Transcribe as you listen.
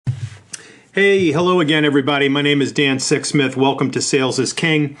Hey, hello again, everybody. My name is Dan Sixsmith. Welcome to Sales is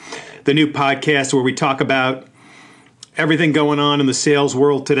King, the new podcast where we talk about everything going on in the sales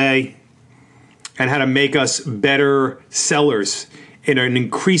world today and how to make us better sellers in an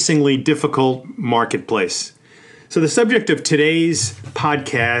increasingly difficult marketplace. So the subject of today's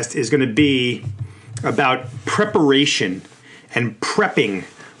podcast is going to be about preparation and prepping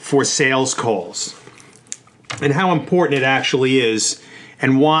for sales calls and how important it actually is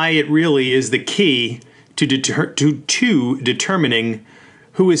and why it really is the key to determining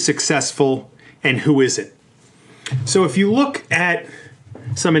who is successful and who isn't. So if you look at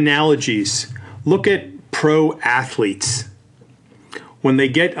some analogies, look at pro athletes. When they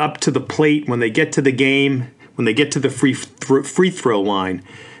get up to the plate, when they get to the game, when they get to the free throw line,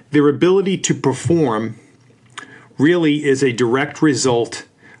 their ability to perform really is a direct result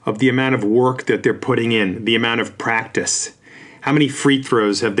of the amount of work that they're putting in, the amount of practice. How many free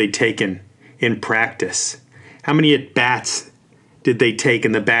throws have they taken in practice? How many at-bats did they take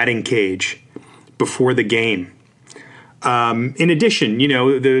in the batting cage before the game? In addition,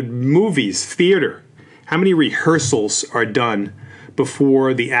 the movies, theater, how many rehearsals are done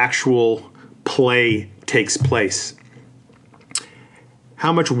before the actual play takes place?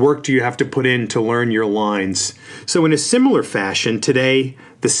 How much work do you have to put in to learn your lines? So in a similar fashion, today,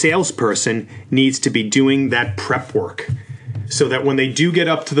 the salesperson needs to be doing that prep work so that when they do get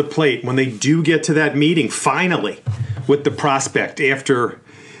up to the plate, when they do get to that meeting, finally, with the prospect, after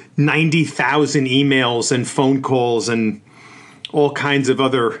 90,000 emails and phone calls and all kinds of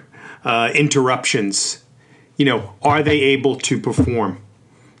other interruptions, are they able to perform?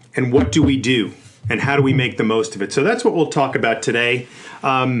 And what do we do? And how do we make the most of it? So that's what we'll talk about today.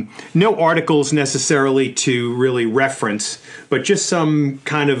 No articles necessarily to really reference, but just some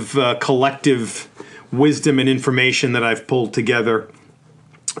kind of collective wisdom and information that I've pulled together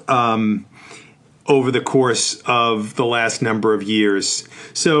over the course of the last number of years.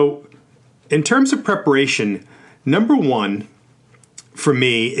 So in terms of preparation, number one for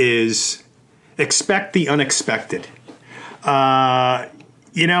me is expect the unexpected. I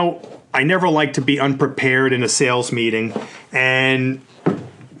never like to be unprepared in a sales meeting, and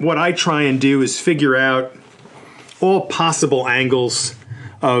what I try and do is figure out all possible angles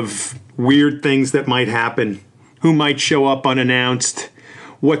of weird things that might happen, who might show up unannounced,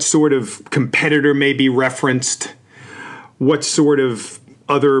 what sort of competitor may be referenced, what sort of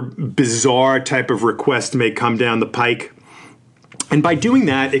other bizarre type of request may come down the pike. And by doing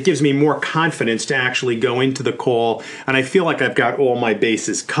that, it gives me more confidence to actually go into the call, and I feel like I've got all my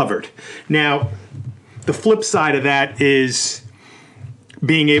bases covered. Now, the flip side of that is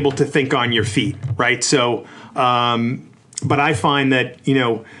being able to think on your feet, right? So, but I find that,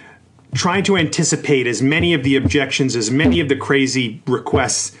 trying to anticipate as many of the objections, as many of the crazy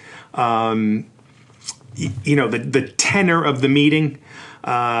requests, the tenor of the meeting,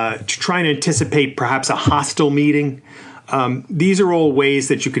 to try and anticipate perhaps a hostile meeting. These are all ways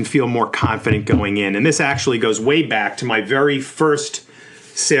that you can feel more confident going in. And this actually goes way back to my very first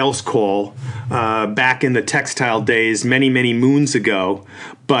sales call back in the textile days, many, many moons ago.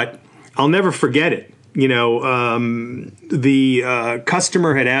 But I'll never forget it. The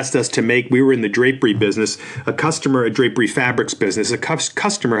customer had asked us to we were in the drapery business, a drapery fabrics business, a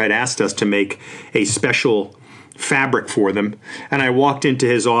customer had asked us to make a special fabric for them. And I walked into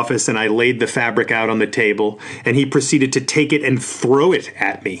his office and I laid the fabric out on the table, and he proceeded to take it and throw it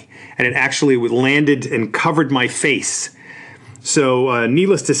at me. And it actually landed and covered my face. So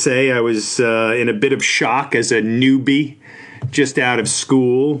needless to say, I was in a bit of shock as a newbie, just out of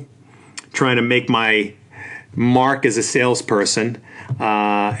school, trying to make my mark as a salesperson,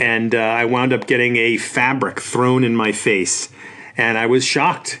 and I wound up getting a fabric thrown in my face, and I was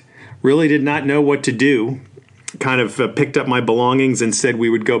shocked. Really did not know what to do. Kind of picked up my belongings and said we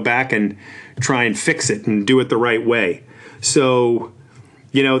would go back and try and fix it and do it the right way. So,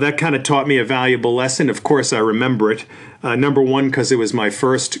 that kind of taught me a valuable lesson. Of course, I remember it. Number one, because it was my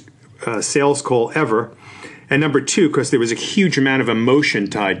first sales call ever. And number two, because there was a huge amount of emotion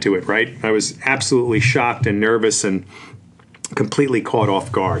tied to it, right? I was absolutely shocked and nervous and completely caught off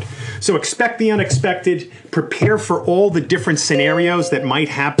guard. So expect the unexpected. Prepare for all the different scenarios that might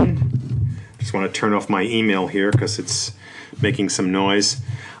happen. Just want to turn off my email here because it's making some noise.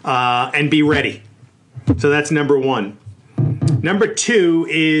 And be ready. So that's number one. Number two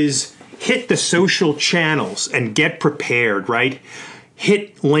is hit the social channels and get prepared, right?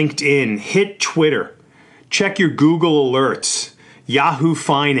 Hit LinkedIn, hit Twitter. Check your Google alerts, Yahoo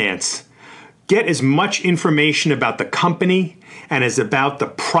Finance. Get as much information about the company and about the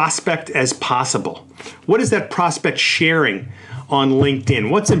prospect as possible. What is that prospect sharing on LinkedIn?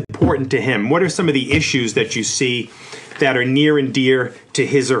 What's important to him? What are some of the issues that you see that are near and dear to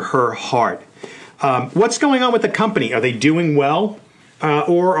his or her heart? What's going on with the company? Are they doing well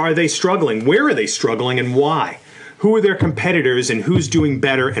or are they struggling? Where are they struggling and why? Who are their competitors and who's doing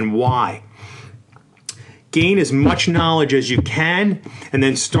better and why? Gain as much knowledge as you can and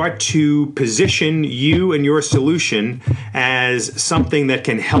then start to position you and your solution as something that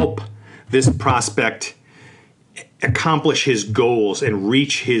can help this prospect accomplish his goals and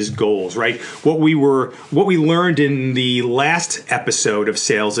reach his goals, right? What we learned in the last episode of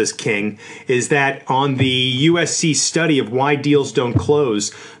Sales is King is that on the USC study of why deals don't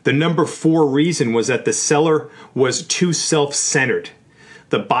close, the number 4 reason was that the seller was too self-centered.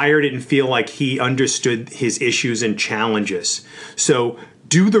 The buyer didn't feel like he understood his issues and challenges. So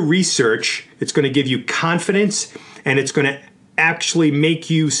do the research. It's going to give you confidence and it's going to actually make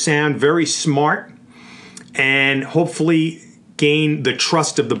you sound very smart and hopefully gain the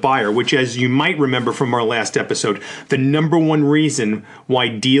trust of the buyer, which, as you might remember from our last episode, the number 1 reason why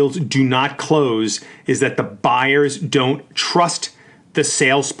deals do not close is that the buyers don't trust the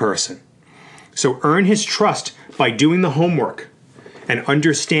salesperson. So earn his trust by doing the homework and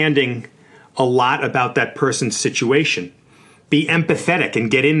understanding a lot about that person's situation. Be empathetic and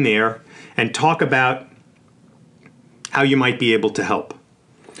get in there and talk about how you might be able to help.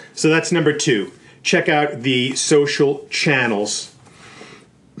 So that's number 2. Check out the social channels.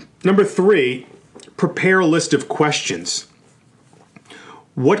 Number 3, prepare a list of questions.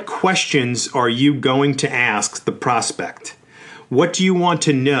 What questions are you going to ask the prospect? What do you want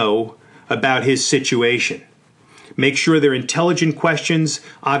to know about his situation? Make sure they're intelligent questions.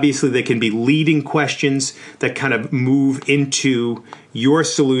 Obviously, they can be leading questions that kind of move into your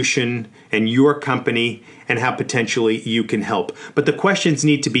solution and your company and how potentially you can help. But the questions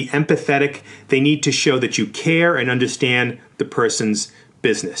need to be empathetic. They need to show that you care and understand the person's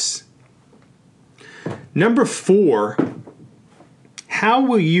business. Number 4, how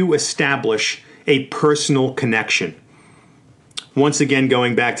will you establish a personal connection? Once again,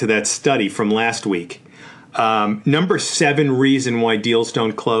 going back to that study from last week. Number 7 reason why deals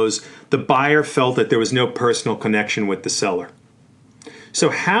don't close, the buyer felt that there was no personal connection with the seller. So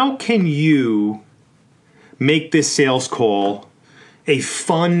how can you make this sales call a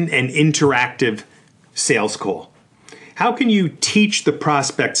fun and interactive sales call? How can you teach the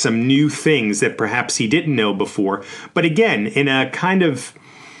prospect some new things that perhaps he didn't know before, but again, in a kind of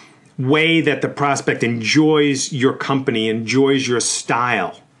way that the prospect enjoys your company, enjoys your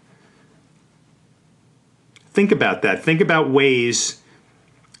style? Think about that. Think about ways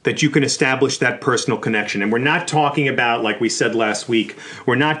that you can establish that personal connection. And we're not talking about, like we said last week,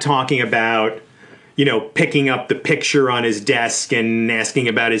 we're not talking about, picking up the picture on his desk and asking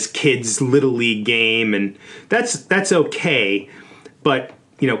about his kid's Little League game. And that's okay. But,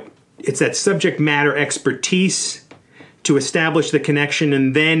 it's that subject matter expertise to establish the connection.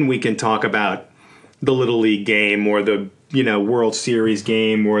 And then we can talk about the Little League game or the, World Series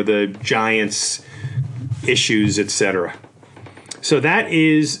game or the Giants issues, etc. So that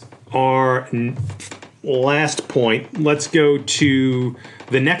is our last point. Let's go to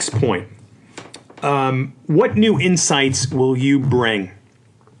the next point. What new insights will you bring?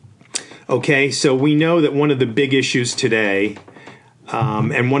 Okay, so we know that one of the big issues today,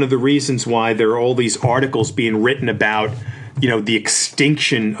 and one of the reasons why there are all these articles being written about, the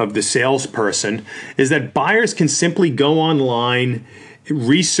extinction of the salesperson, is that buyers can simply go online,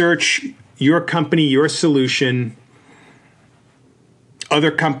 research your company, your solution,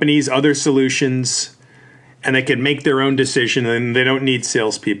 other companies, other solutions, and they can make their own decision and they don't need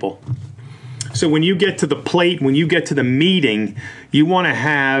salespeople. So when you get to the plate, when you get to the meeting, you want to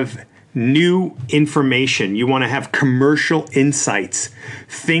have new information. You want to have commercial insights,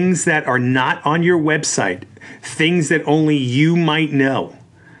 things that are not on your website, things that only you might know,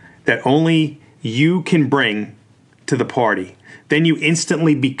 that only you can bring to the party. Then you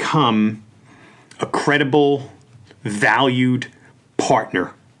instantly become a credible, valued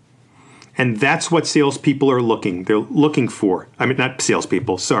partner. And that's what salespeople are they're looking for. I mean, not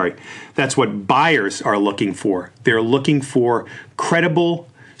salespeople, sorry. That's what buyers are looking for. They're looking for credible,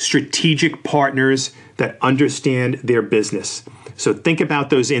 strategic partners that understand their business. So think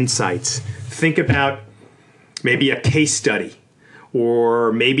about those insights. Think about maybe a case study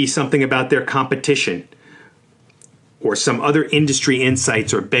or maybe something about their competition, or some other industry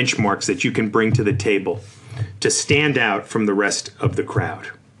insights or benchmarks that you can bring to the table to stand out from the rest of the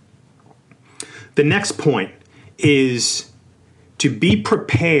crowd. The next point is to be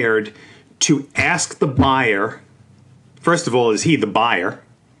prepared to ask the buyer, first of all, is he the buyer?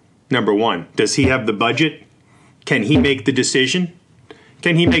 Number 1, does he have the budget? Can he make the decision?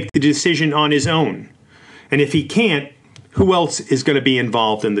 Can he make the decision on his own? And if he can't, who else is going to be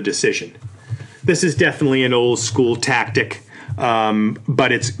involved in the decision? This is definitely an old school tactic,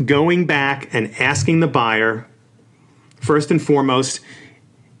 but it's going back and asking the buyer, first and foremost,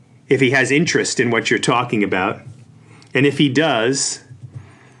 if he has interest in what you're talking about. And if he does,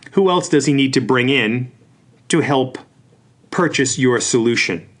 who else does he need to bring in to help purchase your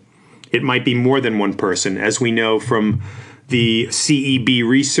solution? It might be more than one person. As we know from the CEB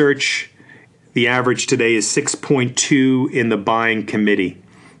research, the average today is 6.2 in the buying committee.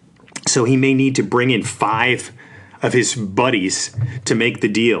 So he may need to bring in 5 of his buddies to make the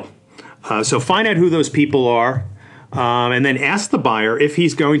deal. So find out who those people are, and then ask the buyer if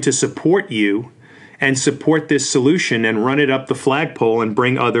he's going to support you and support this solution and run it up the flagpole and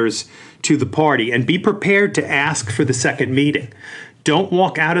bring others to the party. And be prepared to ask for the second meeting. Don't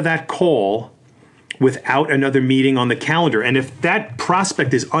walk out of that call without another meeting on the calendar. And if that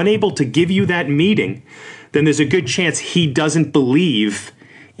prospect is unable to give you that meeting, then there's a good chance he doesn't believe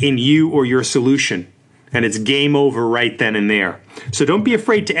in you or your solution. And it's game over right then and there. So don't be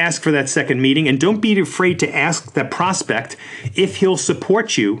afraid to ask for that second meeting, and don't be afraid to ask that prospect if he'll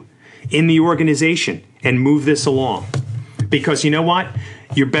support you in the organization and move this along. Because you know what?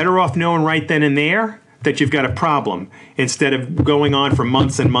 You're better off knowing right then and there that you've got a problem instead of going on for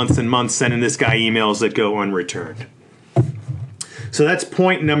months and months and months sending this guy emails that go unreturned. So that's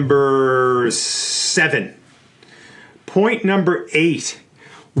point number 7. Point number 8.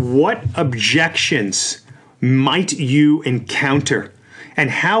 What objections might you encounter? And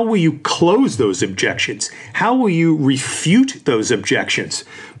how will you close those objections? How will you refute those objections?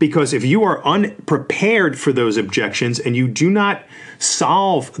 Because if you are unprepared for those objections and you do not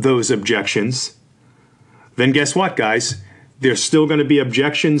solve those objections, then guess what, guys? There's still going to be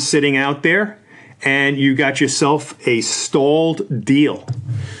objections sitting out there, and you got yourself a stalled deal.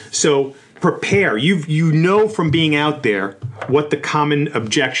 So prepare. You know from being out there what the common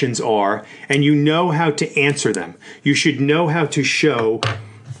objections are, and you know how to answer them. You should know how to show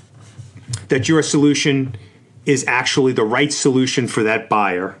that your solution is actually the right solution for that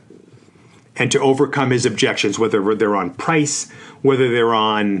buyer and to overcome his objections, whether they're on price, whether they're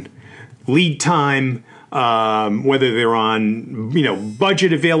on lead time, whether they're on,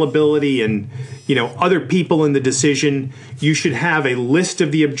 budget availability and, other people in the decision. You should have a list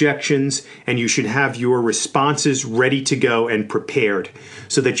of the objections, and you should have your responses ready to go and prepared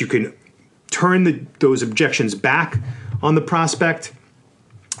so that you can turn those objections back on the prospect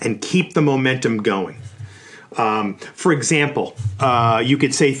and keep the momentum going. For example, you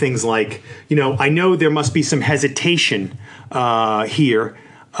could say things like, I know there must be some hesitation here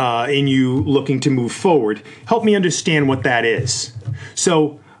in you looking to move forward. Help me understand what that is.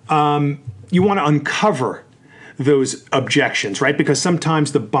 So you want to uncover those objections, right? Because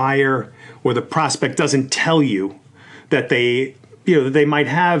sometimes the buyer or the prospect doesn't tell you that they might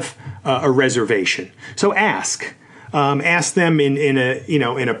have a reservation. So ask them in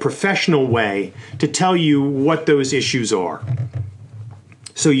a professional way to tell you what those issues are,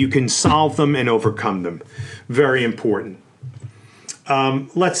 so you can solve them and overcome them. Very important.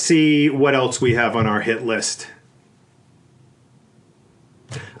 Let's see what else we have on our hit list.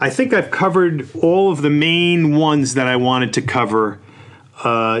 I think I've covered all of the main ones that I wanted to cover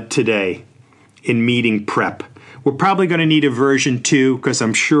today in meeting prep. We're probably going to need a version 2 because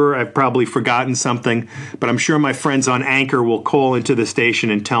I'm sure I've probably forgotten something, but I'm sure my friends on Anchor will call into the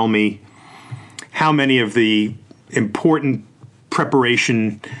station and tell me how many of the important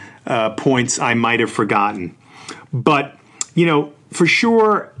preparation points I might have forgotten. But, for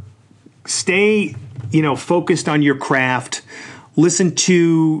sure, stay, focused on your craft. Listen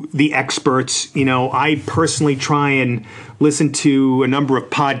to the experts. I personally try and listen to a number of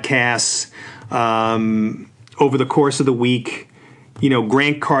podcasts over the course of the week.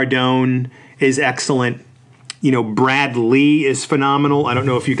 Grant Cardone is excellent. Brad Lee is phenomenal. I don't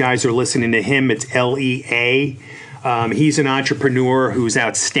know if you guys are listening to him. It's LEA. He's an entrepreneur who's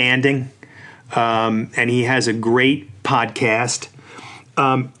outstanding, and he has a great podcast.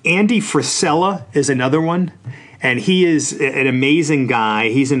 Andy Frisella is another one, and he is an amazing guy.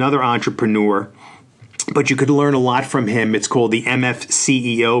 He's another entrepreneur, but you could learn a lot from him. It's called the MF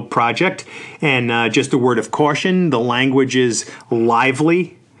CEO Project, and just a word of caution, the language is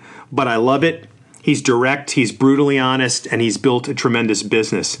lively, but I love it. He's direct, he's brutally honest, and he's built a tremendous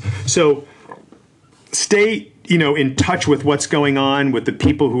business. So stay, in touch with what's going on with the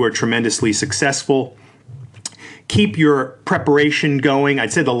people who are tremendously successful. Keep your preparation going.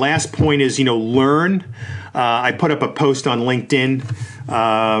 I'd say the last point is, learn. I put up a post on LinkedIn.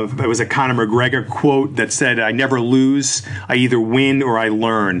 It was a Conor McGregor quote that said, "I never lose. I either win or I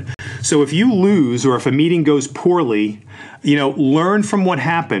learn." So if you lose or if a meeting goes poorly, learn from what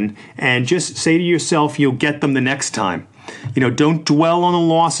happened and just say to yourself, you'll get them the next time. Don't dwell on the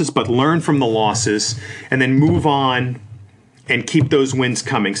losses, but learn from the losses and then move on and keep those wins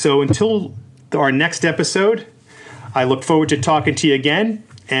coming. So until our next episode, I look forward to talking to you again,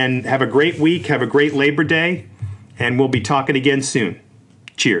 and have a great week. Have a great Labor Day, and we'll be talking again soon.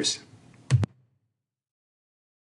 Cheers.